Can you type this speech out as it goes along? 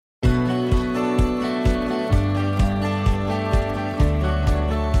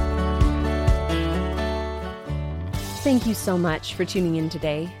Thank you so much for tuning in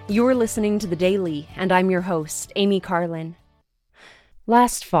today. You're listening to The Daily, and I'm your host, Amy Carlin.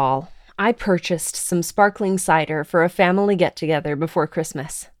 Last fall, I purchased some sparkling cider for a family get-together before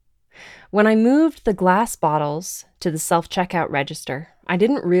Christmas. When I moved the glass bottles to the self-checkout register, I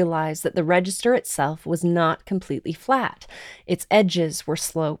didn't realize that the register itself was not completely flat. Its edges were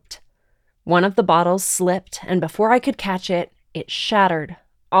sloped. One of the bottles slipped, and before I could catch it, it shattered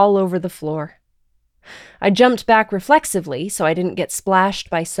all over the floor. I jumped back reflexively so I didn't get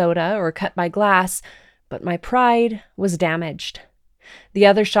splashed by soda or cut by glass, but my pride was damaged. The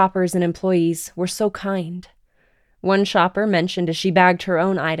other shoppers and employees were so kind. One shopper mentioned as she bagged her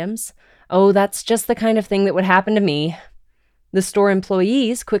own items, "Oh, that's just the kind of thing that would happen to me." The store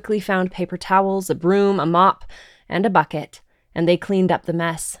employees quickly found paper towels, a broom, a mop, and a bucket, and they cleaned up the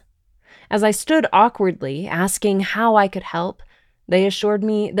mess. As I stood awkwardly asking how I could help, they assured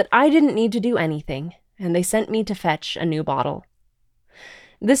me that I didn't need to do anything, and they sent me to fetch a new bottle.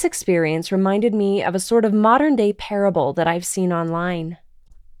 This experience reminded me of a sort of modern-day parable that I've seen online.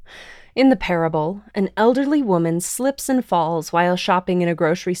 In the parable, an elderly woman slips and falls while shopping in a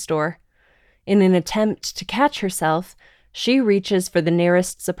grocery store. In an attempt to catch herself, she reaches for the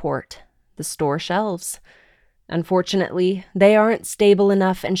nearest support, the store shelves. Unfortunately, they aren't stable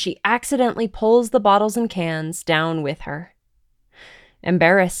enough, and she accidentally pulls the bottles and cans down with her.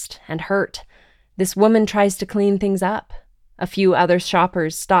 Embarrassed and hurt, this woman tries to clean things up. A few other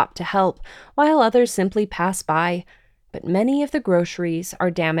shoppers stop to help, while others simply pass by, but many of the groceries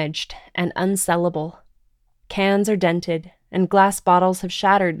are damaged and unsellable. Cans are dented, and glass bottles have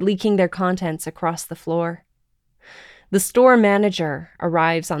shattered, leaking their contents across the floor. The store manager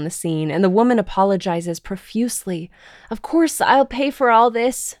arrives on the scene, and the woman apologizes profusely. "Of course, I'll pay for all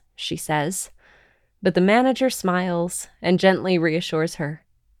this," she says. But the manager smiles and gently reassures her.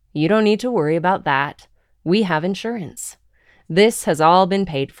 "You don't need to worry about that. We have insurance. This has all been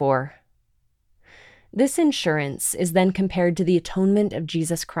paid for." This insurance is then compared to the atonement of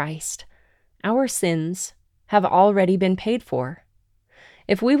Jesus Christ. Our sins have already been paid for.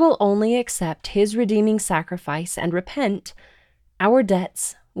 If we will only accept his redeeming sacrifice and repent, our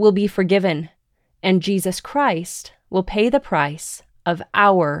debts will be forgiven, and Jesus Christ will pay the price of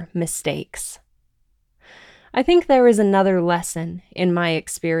our mistakes. I think there is another lesson in my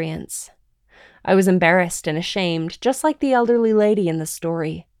experience. I was embarrassed and ashamed, just like the elderly lady in the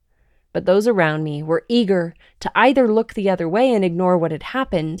story. But those around me were eager to either look the other way and ignore what had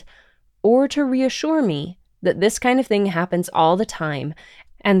happened, or to reassure me that this kind of thing happens all the time,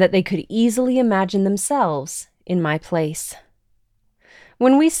 and that they could easily imagine themselves in my place.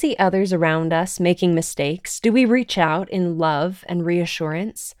 When we see others around us making mistakes, do we reach out in love and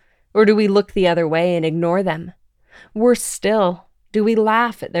reassurance? Or do we look the other way and ignore them? Worse still, do we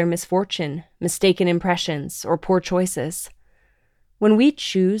laugh at their misfortune, mistaken impressions, or poor choices? When we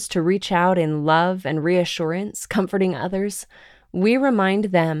choose to reach out in love and reassurance, comforting others, we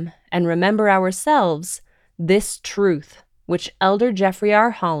remind them and remember ourselves this truth, which Elder Jeffrey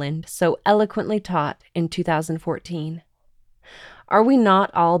R. Holland so eloquently taught in 2014. Are we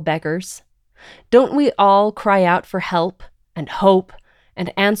not all beggars? Don't we all cry out for help and hope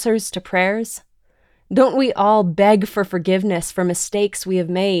and answers to prayers? Don't we all beg for forgiveness for mistakes we have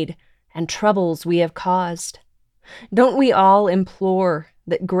made and troubles we have caused? Don't we all implore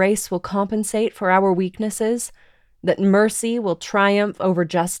that grace will compensate for our weaknesses, that mercy will triumph over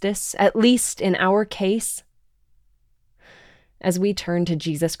justice, at least in our case? As we turn to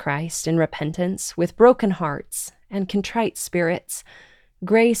Jesus Christ in repentance with broken hearts and contrite spirits,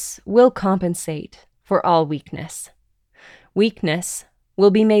 grace will compensate for all weakness. Weakness will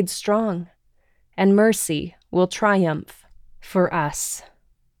be made strong, and mercy will triumph for us.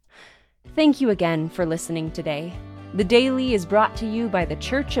 Thank you again for listening today. The Daily is brought to you by the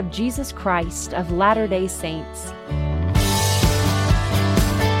Church of Jesus Christ of Latter-day Saints.